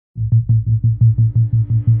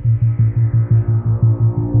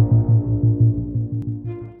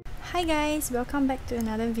Hi guys, welcome back to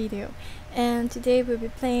another video, and today we'll be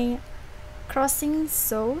playing Crossing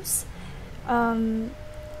Souls.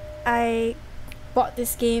 I bought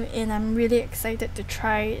this game and I'm really excited to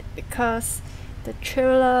try it because the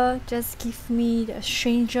trailer just gives me the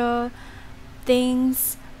Stranger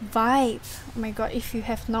Things vibe. Oh my god, if you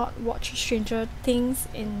have not watched Stranger Things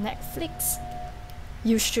in Netflix,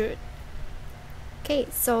 you should. Okay,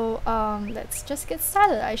 so let's just get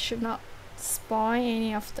started. I should not spoil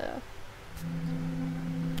any of the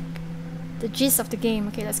gist of the game.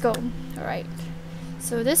 Okay, let's go. Alright,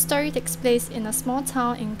 so this story takes place in a small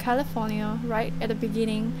town in California right at the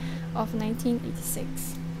beginning of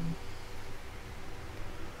 1986.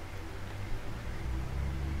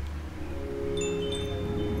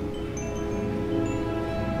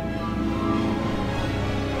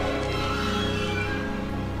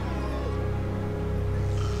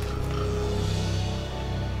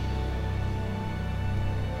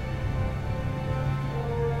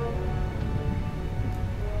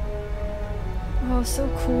 Oh, so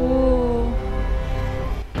cool.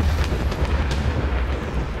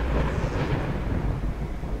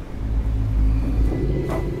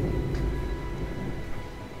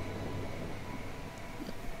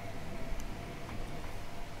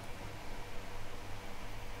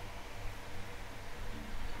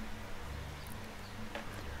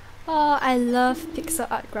 Oh, I love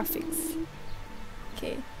pixel art graphics.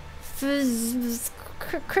 Okay. Chris.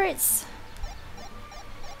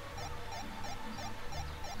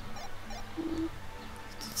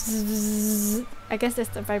 I guess that's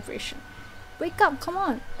the vibration. Wake up, come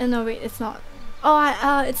on. No, wait, it's not.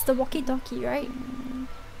 Oh, it's the walkie-talkie, right?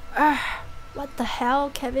 What the hell,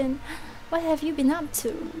 Kevin? What have you been up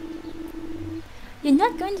to? You're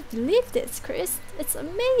not going to believe this, Chris. It's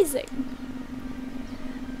amazing.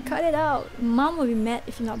 Cut it out. Mom will be mad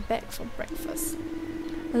if you're not back for breakfast.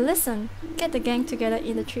 Listen, get the gang together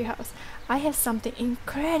in the treehouse. I have something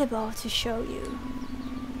incredible to show you.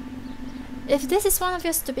 If this is one of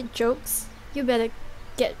your stupid jokes, you better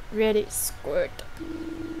get ready, squirt.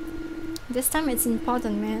 This time it's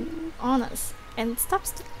important, man. Honest. And stop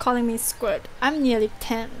calling me squirt. I'm nearly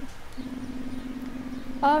 10.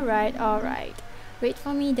 Alright. Wait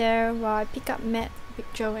for me there while I pick up Matt, Big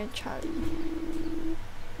Joe and Charlie.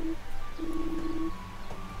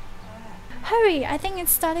 Hurry, I think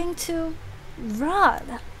it's starting to rot.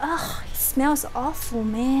 Ugh, it smells awful,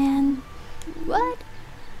 man. What?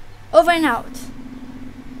 Over and out.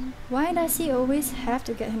 Why does he always have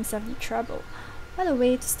to get himself in trouble? What a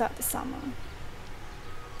way to start the summer.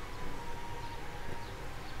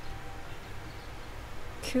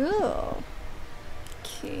 Cool.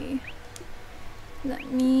 Okay. Let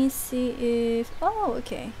me see if... Oh,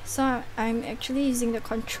 okay. So I'm actually using the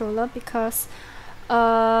controller because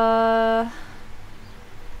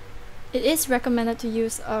it is recommended to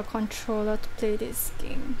use a controller to play this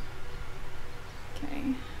game.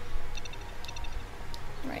 Okay.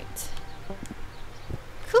 Right.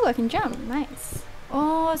 Cool, I can jump. Nice.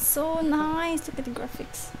 Oh, so nice. Look at the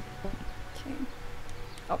graphics. Okay.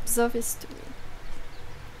 Observe his story.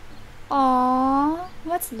 Aww.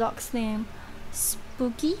 What's the dog's name?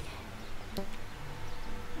 Spooky? I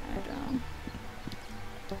don't know.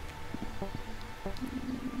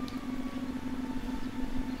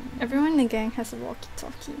 Everyone in the gang has a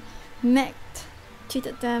walkie-talkie. Mac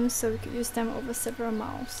treated them so we could use them over several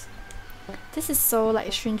miles. This is so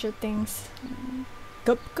like Stranger Things.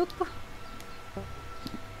 Gup gup.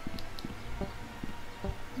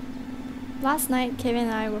 Last night, Kevin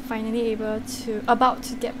and I were finally about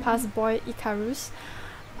to get past Boy Icarus,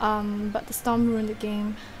 but the storm ruined the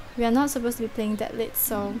game. We are not supposed to be playing that late,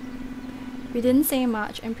 so we didn't say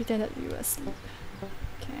much and pretended we were asleep.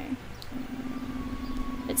 Okay.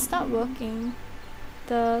 It stopped working.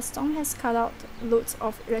 The storm has cut out loads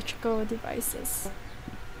of electrical devices.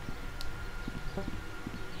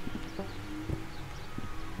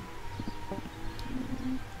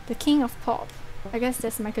 The king of pop. I guess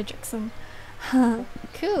that's Michael Jackson.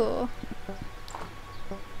 Cool.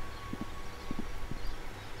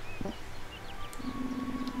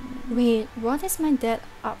 Wait, what is my dad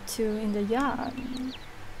up to in the yard?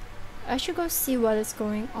 I should go see what is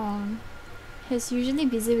going on. He's usually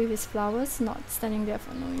busy with his flowers, not standing there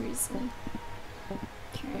for no reason.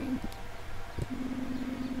 Okay.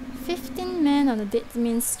 15 men on the dead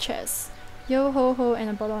man's chest. Yo ho ho and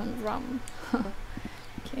a bottle of rum.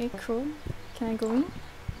 Okay, cool. Can I go in?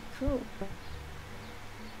 Cool.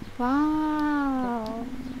 Wow.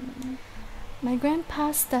 My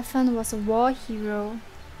grandpa Stefan was a war hero.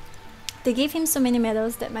 They gave him so many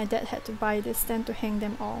medals that my dad had to buy this stand to hang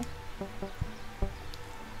them all.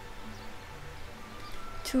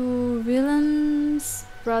 To Willem's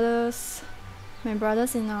brothers, my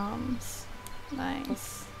brothers in arms.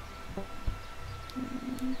 Nice.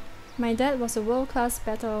 My dad was a world-class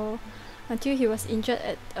battle until he was injured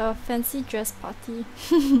at a fancy dress party.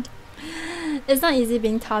 It's not easy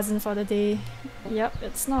being Tarzan for the day. Yep,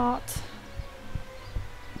 it's not.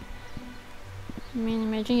 I mean,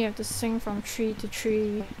 imagine you have to swing from tree to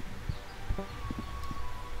tree.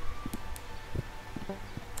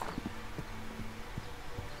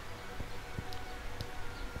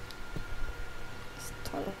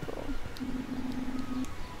 Toilet bowl.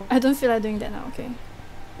 I don't feel like doing that now, okay.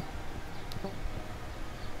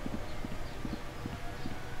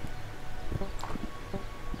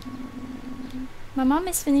 My mom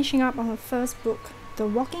is finishing up on her first book, The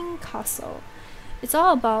Walking Castle. It's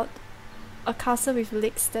all about a castle with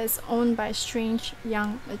legs that is owned by a strange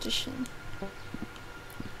young magician.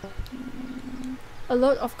 A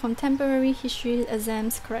load of contemporary history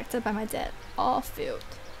exams corrected by my dad, all failed.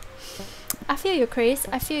 I feel you, Chris,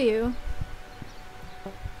 I feel you.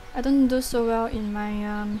 I don't do so well in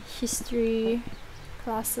my history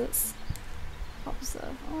classes.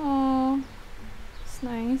 Observe. Oh, it's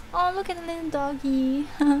nice. Oh, look at the little doggy.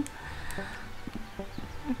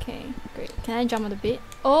 Okay, great. Can I jump on the bed?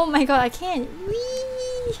 Oh my god, I can't!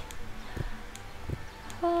 Whee!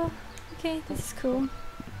 Oh, okay, this is cool.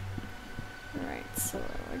 Alright, so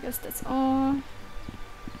I guess that's all.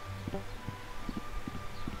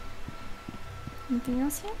 Anything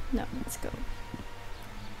else here? No, let's go.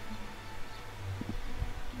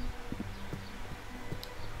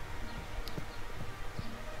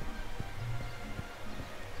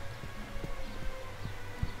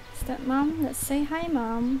 Is that Mom? Let's say hi,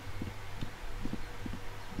 Mom.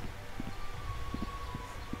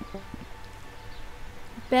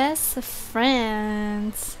 Best of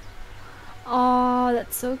friends. Oh,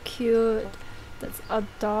 that's so cute. That's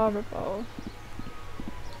adorable.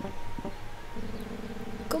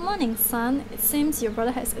 Good morning, son. It seems your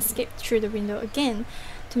brother has escaped through the window again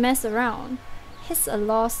to mess around. He's a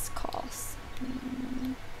lost cause.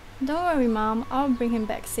 Don't worry, Mom. I'll bring him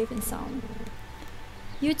back safe and sound.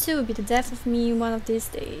 You two will be the death of me one of these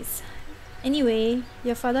days. Anyway,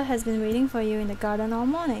 your father has been waiting for you in the garden all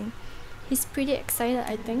morning. He's pretty excited,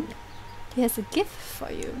 I think. He has a gift for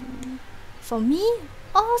you. For me?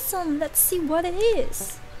 Awesome! Let's see what it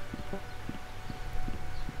is.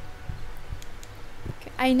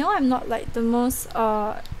 Okay, I know I'm not like the most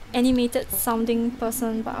animated sounding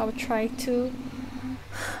person, but I'll try to.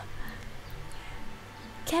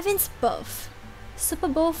 Kevin's birth. Super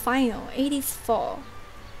Bowl final, 80's fall.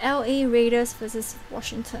 LA Raiders versus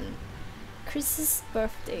Washington. Chris's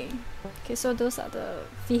birthday. Okay, so those are the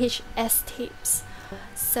VHS tapes.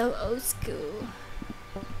 So old school.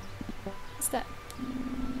 What's that?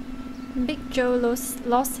 Big Joe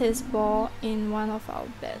lost his ball in one of our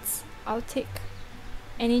bets. I'll take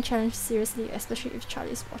any challenge seriously, especially if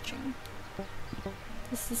Charlie's watching.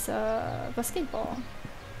 This is a basketball.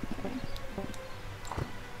 Okay.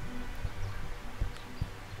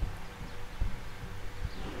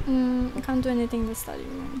 I can't do anything in the study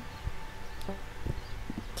room.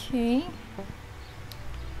 Okay.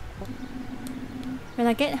 When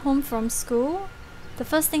I get home from school, the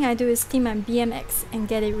first thing I do is clean my BMX and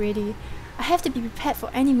get it ready. I have to be prepared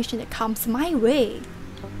for any mission that comes my way.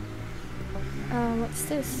 What's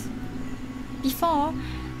this? Before,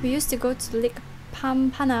 we used to go to Lake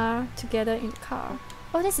Pampana together in the car.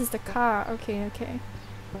 Oh, this is the car. Okay, okay.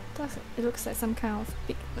 It looks like some kind of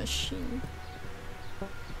big machine.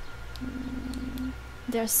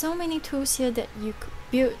 There are so many tools here that you could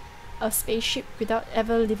build a spaceship without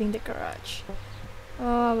ever leaving the garage.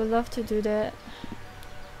 Oh, I would love to do that.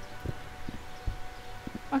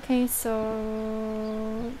 Okay,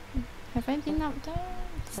 so have I been up there?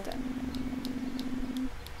 What's that?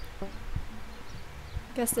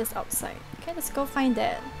 Guess that's outside. Okay, let's go find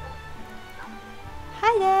Dad.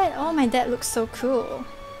 Hi, Dad! Oh, my dad looks so cool.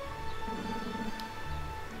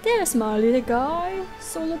 There's my little guy.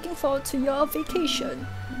 So looking forward to your vacation.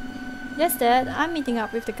 Yes, Dad. I'm meeting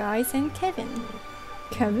up with the guys and Kevin.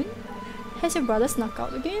 Kevin? Has your brother snuck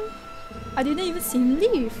out again? I didn't even see him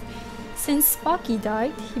leave. Since Sparky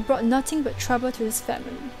died, he brought nothing but trouble to his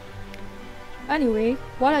family. Anyway,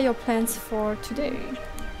 what are your plans for today?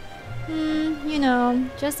 You know,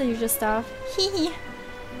 just the usual stuff. Hee.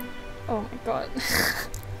 Oh my god.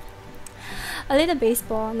 A little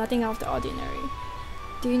baseball, nothing out of the ordinary.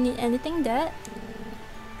 Do you need anything, Dad?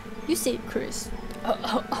 You said, Chris.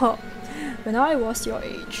 When I was your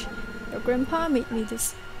age, your grandpa made me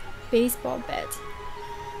this baseball bat.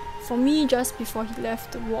 For me just before he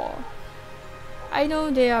left the war. I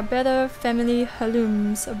know there are better family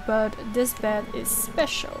heirlooms, but this bed is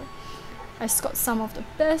special. I scored some of the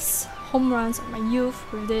best home runs of my youth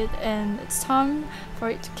with it, and it's time for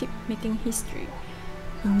it to keep making history.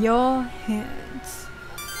 In your hands.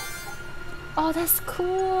 Oh, that's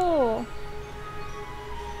cool!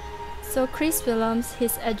 So Chris Williams,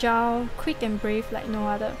 he's agile, quick and brave like no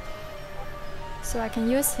other. So I can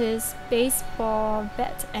use his baseball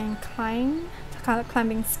bat and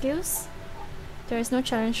climbing skills. There is no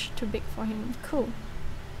challenge too big for him. Cool.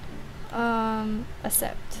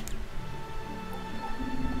 Accept.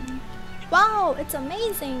 Wow, it's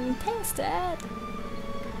amazing! Thanks, Dad!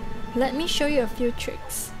 Let me show you a few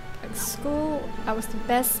tricks. At school, I was the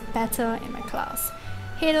best batter in my class.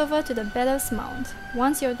 Head over to the batter's mound.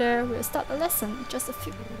 Once you're there, we'll start the lesson. Just a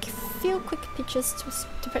few quick pitches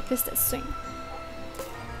to practice that swing.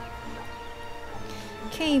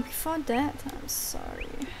 Okay, before that, I'm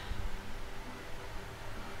sorry.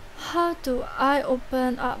 How do I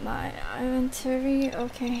open up my inventory?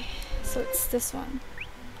 Okay, so it's this one.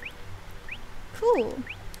 Cool.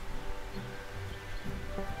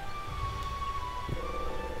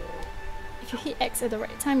 If you hit X at the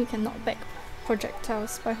right time, you can knock back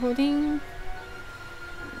projectiles by holding.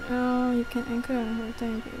 You can anchor and hold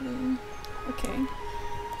time. Okay.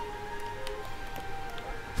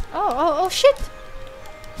 Oh shit!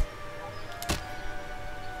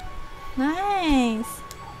 Nice.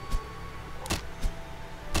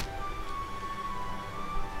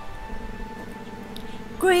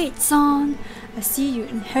 Great, son. I see you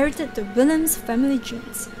inherited the Williams family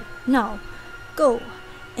genes. Now, go.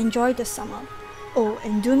 Enjoy the summer. Oh,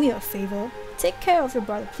 and do me a favor. Take care of your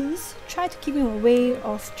brother, please. Try to keep him away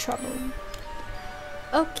of trouble.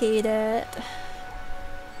 Okay, Dad.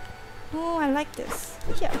 Oh, I like this.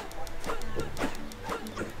 Here.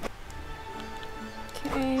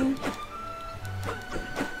 Okay.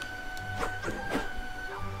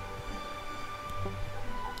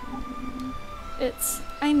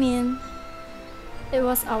 It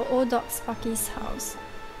was our old dog Sparky's house.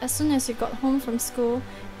 As soon as we got home from school,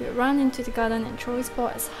 we would run into the garden and throw his ball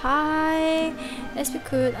as high as we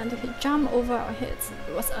could until he jumped over our heads.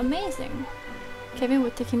 It was amazing. Kevin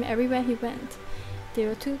would take him everywhere he went. There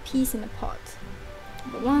were 2 peas in the pot.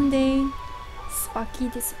 But one day, Sparky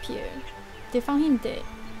disappeared. They found him dead.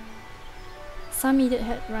 Some idiot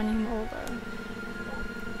had run him over.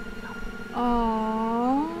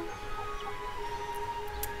 Aww.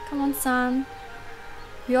 Come on, son.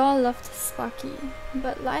 We all loved Sparky,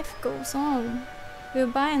 but life goes on. We'll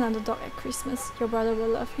buy another dog at Christmas. Your brother will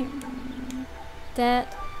love him. Dad,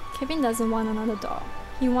 Kevin doesn't want another dog.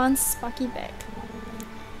 He wants Sparky back.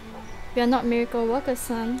 We are not miracle workers,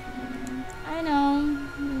 son. I know.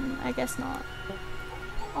 I guess not.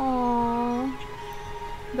 Aww.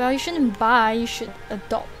 Well, you shouldn't buy, you should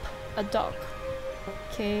adopt a dog.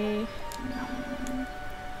 Okay.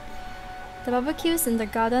 The barbecues in the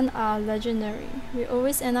garden are legendary. We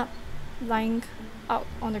always end up lying out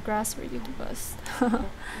on the grass ready to burst.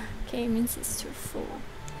 Okay, it means it's too full.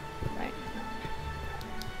 Right.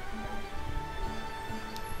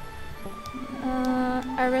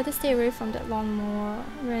 I'd rather stay away from that lawnmower.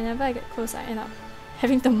 Whenever I get close, I end up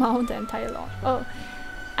having to mount the entire lawn. Oh,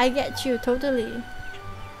 I get you, totally.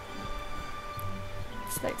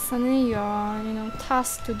 It's like suddenly you're,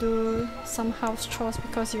 tasked to do some house chores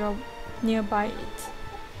because you're nearby it.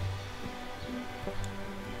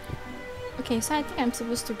 Okay, so I think I'm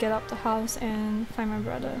supposed to get up the house and find my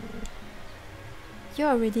brother. You're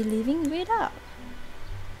already leaving? Wait up!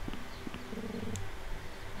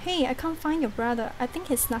 Hey, I can't find your brother. I think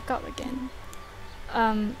he snuck out again.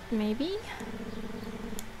 Maybe?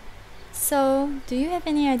 So, do you have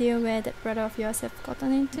any idea where that brother of yours has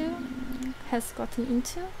gotten into?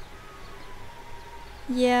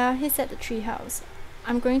 Yeah, he's at the treehouse.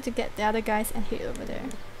 I'm going to get the other guys and head over there.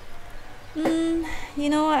 You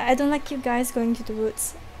know what? I don't like you guys going to the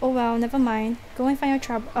woods. Oh well, never mind. Go and find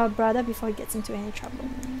your brother before he gets into any trouble.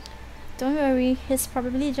 Don't worry, he's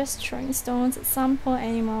probably just throwing stones at some poor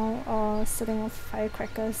animal or setting off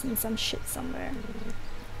firecrackers in some shit somewhere.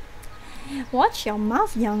 Watch your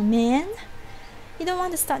mouth, young man. You don't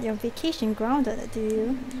want to start your vacation grounded, do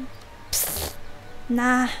you? Psst.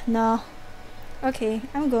 Nah, no. Okay,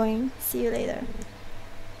 I'm going. See you later.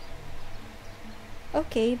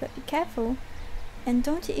 Okay, but be careful. And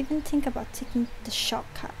don't you even think about taking the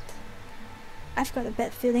shortcut. I've got a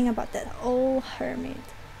bad feeling about that old hermit.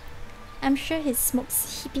 I'm sure he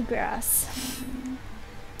smokes hippie grass.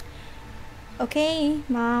 Okay,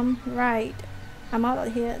 Mom, right. I'm out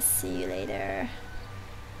of here. See you later.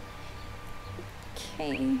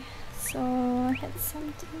 Okay, so I had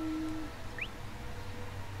something.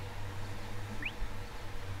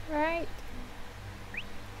 right?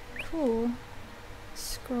 Cool.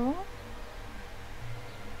 Scroll.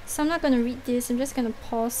 So I'm not gonna read this, I'm just gonna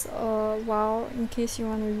pause a while in case you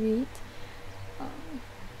wanna read.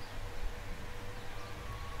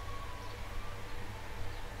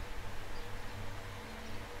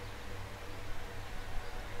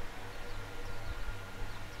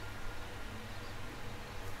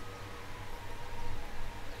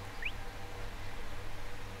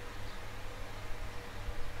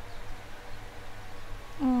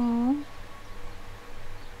 Aww.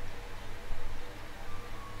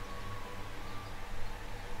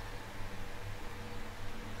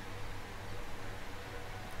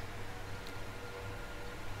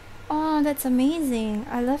 Oh, that's amazing.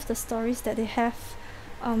 I love the stories that they have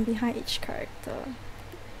behind each character.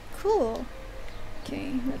 Cool.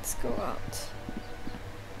 Okay, let's go out.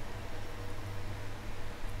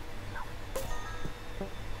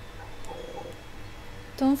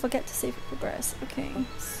 Don't forget to save progress. Okay,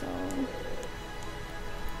 so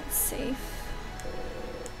let's save.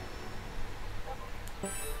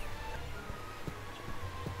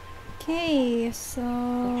 Okay,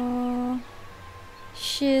 so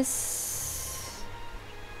she's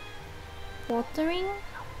watering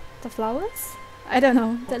the flowers? I don't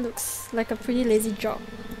know, that looks like a pretty lazy job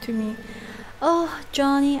to me. Oh,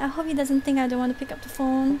 Johnny, I hope he doesn't think I don't want to pick up the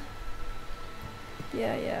phone.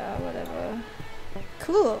 Yeah, whatever.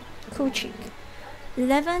 Cool, cool cheek.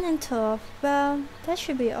 11 and 12, well, that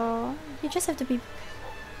should be all. You just have to be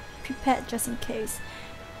prepared just in case.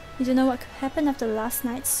 You don't know what could happen after last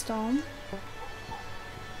night's storm.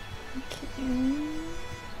 Okay.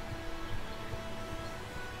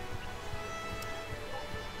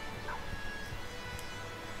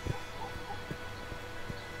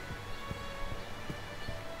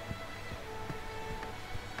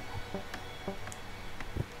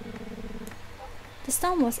 The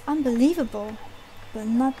storm was unbelievable, but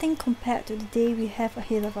nothing compared to the day we have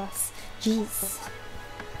ahead of us. Jeez.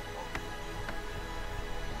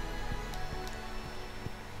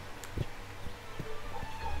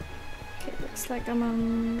 Okay, looks like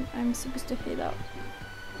I'm supposed to head out.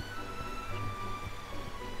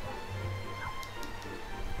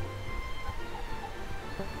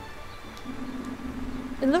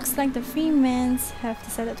 It looks like the Freemans have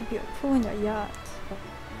decided to build a pool in their yard.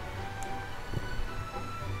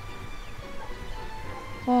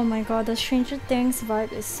 Oh my god, the Stranger Things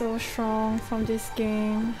vibe is so strong from this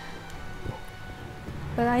game.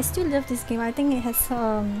 But I still love this game. I think it has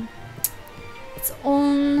its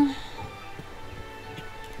own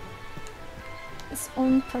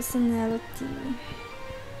personality.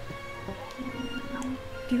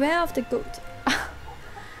 Beware of the goat.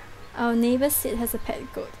 Our neighbor Sid has a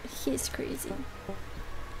pet goat. He's crazy.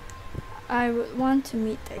 I would want to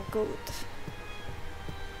meet that goat.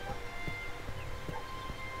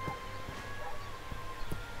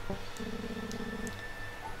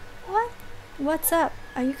 What? What's up?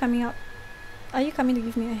 Are you coming up? Are you coming to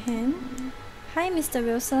give me a hand? Hi, Mr.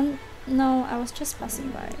 Wilson. No, I was just passing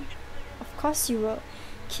by. Of course you will.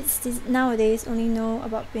 Kids nowadays only know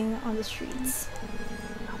about being on the streets.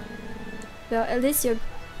 Well, at least you're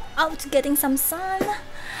out getting some sun.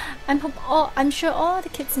 I'm sure all the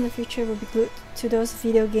kids in the future will be glued to those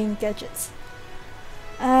video game gadgets.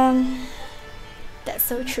 That's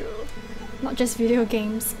so true. Not just video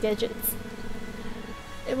games, gadgets.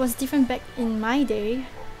 It was different back in my day.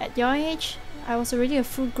 At your age, I was already a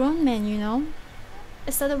full-grown man, you know.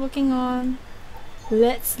 I started working on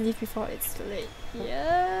Let's Leave Before It's Too Late.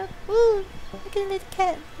 Yeah. Woo! Look at the little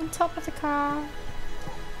cat on top of the car.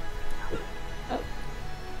 Oh.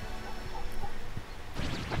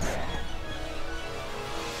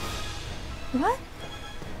 What?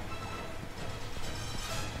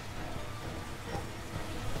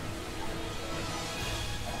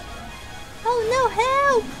 Oh no,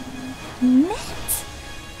 help! Matt?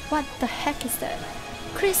 What the heck is that?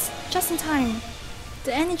 Chris, just in time.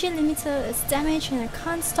 The energy limiter is damaged and I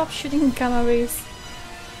can't stop shooting gamma rays.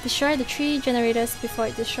 Destroy the 3 generators before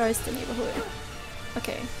it destroys the neighborhood.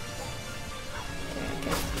 Okay.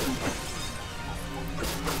 Okay.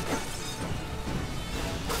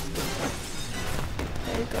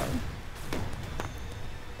 There you go.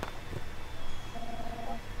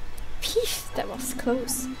 Phew, that was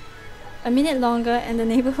close. A minute longer and the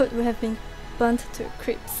neighborhood would have been burnt to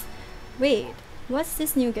crisp. Wait, what's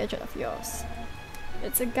this new gadget of yours?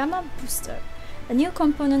 It's a gamma booster, a new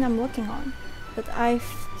component I'm working on, but I've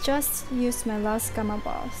just used my last gamma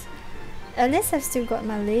bars. At least I've still got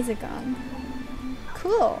my laser gun.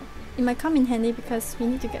 Cool! It might come in handy because we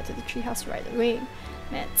need to get to the treehouse right away,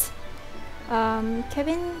 Matt.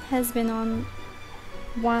 Kevin has been on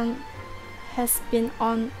one has been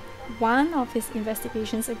on one of his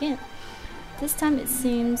investigations again. This time it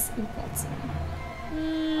seems important.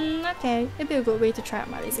 Okay, it'd be a good way to try out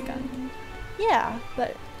my laser gun. Yeah,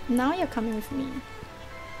 but now you're coming with me.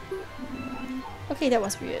 Okay, that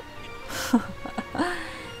was weird.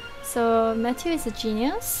 So Matthew is a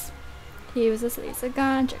genius. He uses a laser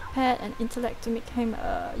gun, jetpack, and intellect to make him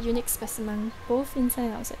a unique specimen, both inside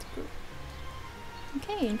and outside the group.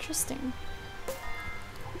 Okay, interesting.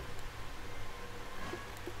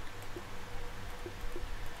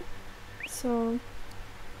 So,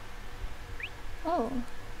 oh,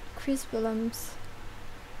 Chris Williams.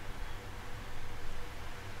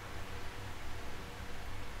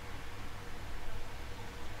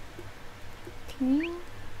 Okay.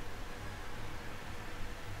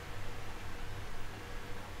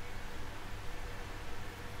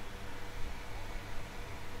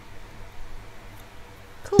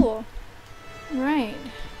 Cool. Right.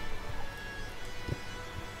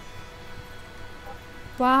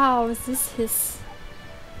 Wow, is this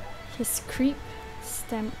his creep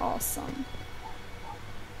stem? Awesome.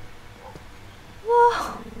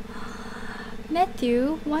 Whoa!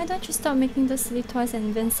 Matthew, why don't you stop making those silly toys and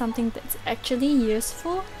invent something that's actually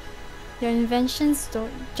useful? Your inventions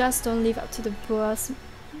don't live up to the Bauer's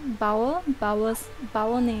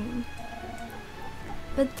name.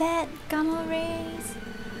 But that gamma rays?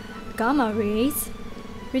 Gamma rays?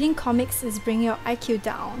 Reading comics is bringing your IQ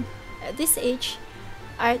down. At this age,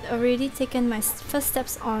 I'd already taken my first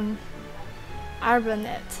steps on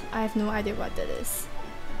Arbanet. I have no idea what that is.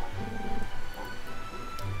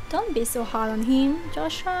 Don't be so hard on him,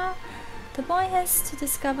 Joshua. The boy has to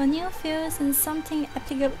discover new fields, and something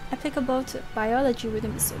applicable to biology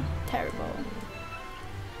wouldn't be so terrible.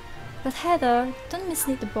 But Heather, don't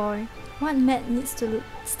mislead the boy. What Matt needs to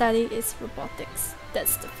study is robotics.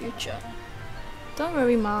 That's the future. Don't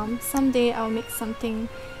worry, Mom. Someday I'll make something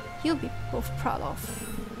you'll be both proud of.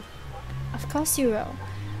 Of course you will.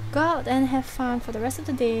 Go out and have fun for the rest of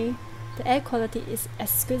the day. The air quality is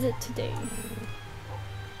exquisite today.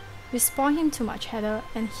 You spoil him too much, Heather,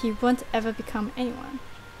 and he won't ever become anyone.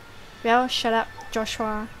 Well, shut up,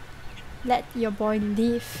 Joshua. Let your boy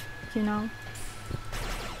live, you know.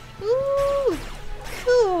 Ooh,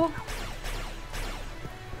 cool.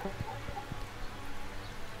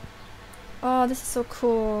 Oh, this is so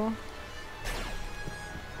cool.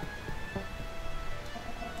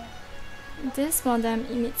 This modem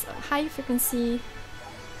emits a high frequency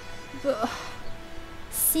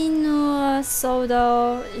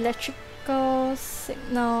sinusoidal electrical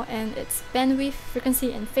signal, and its bandwidth,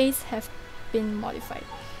 frequency, and phase have been modified.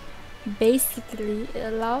 Basically,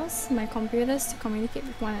 it allows my computers to communicate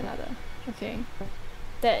with one another. Okay,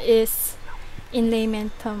 that is in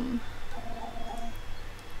layman term.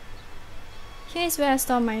 Here is where I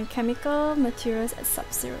store my chemical materials at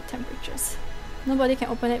sub-zero temperatures. Nobody can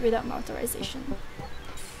open it without my authorization.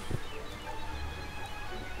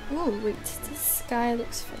 Oh wait, this guy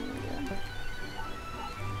looks familiar.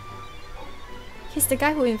 He's the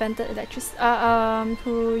guy who invented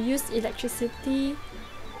who used electricity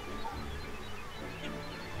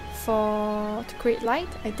to create light,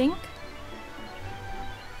 I think.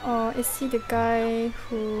 Or is he the guy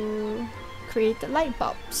who created light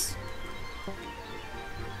bulbs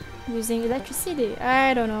using electricity?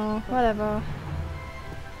 I don't know, whatever.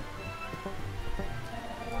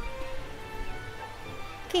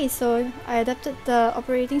 Okay, so I adapted the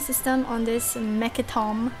operating system on this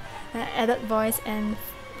Macatom and added voice and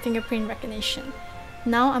fingerprint recognition.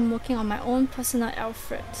 Now I'm working on my own personal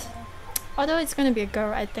Alfred. Although it's gonna be a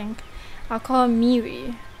girl, I think. I'll call her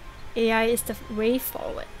Miri. AI is the way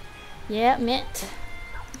forward. Yeah, mate.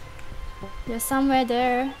 You're somewhere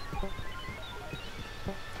there.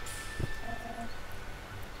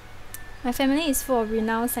 My family is full of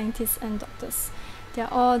renowned scientists and doctors. They're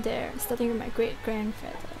all there, starting with my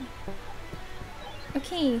great-grandfather.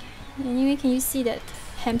 Okay, anyway, can you see that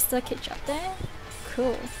hamster cage up there?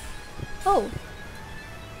 Cool. Oh!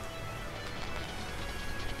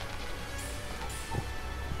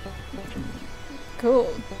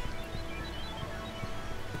 Cool.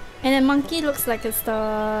 And that monkey looks like it's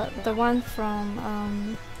the one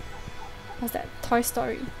from what's that? Toy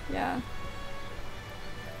Story. Yeah.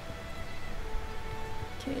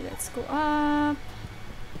 Okay, let's go up.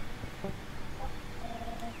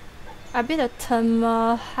 I built a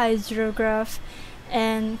thermal hydrograph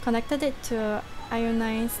and connected it to an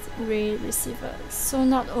ionized ray receiver. So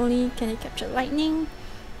not only can it capture lighting,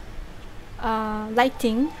 but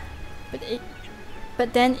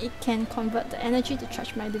then it can convert the energy to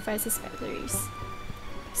charge my device's batteries.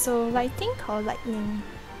 So lighting or lightning?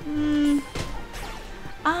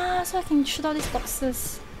 Ah, so I can shoot out these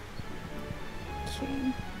boxes.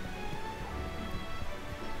 Okay.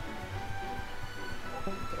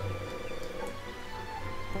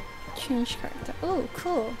 Change character. Oh,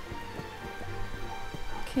 cool.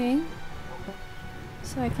 Okay.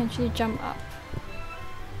 So I can actually jump up.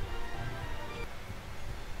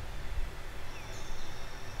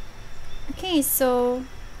 Okay, so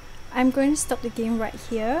I'm going to stop the game right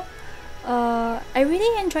here. I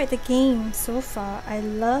really enjoyed the game so far. I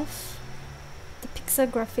love the pixel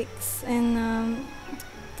graphics, and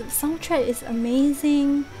the soundtrack is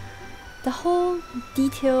amazing. The whole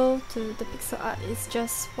detail to the pixel art is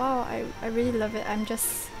just wow. I really love it. I'm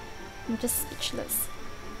just speechless.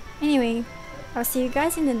 Anyway, I'll see you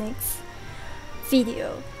guys in the next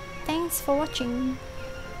video. Thanks for watching.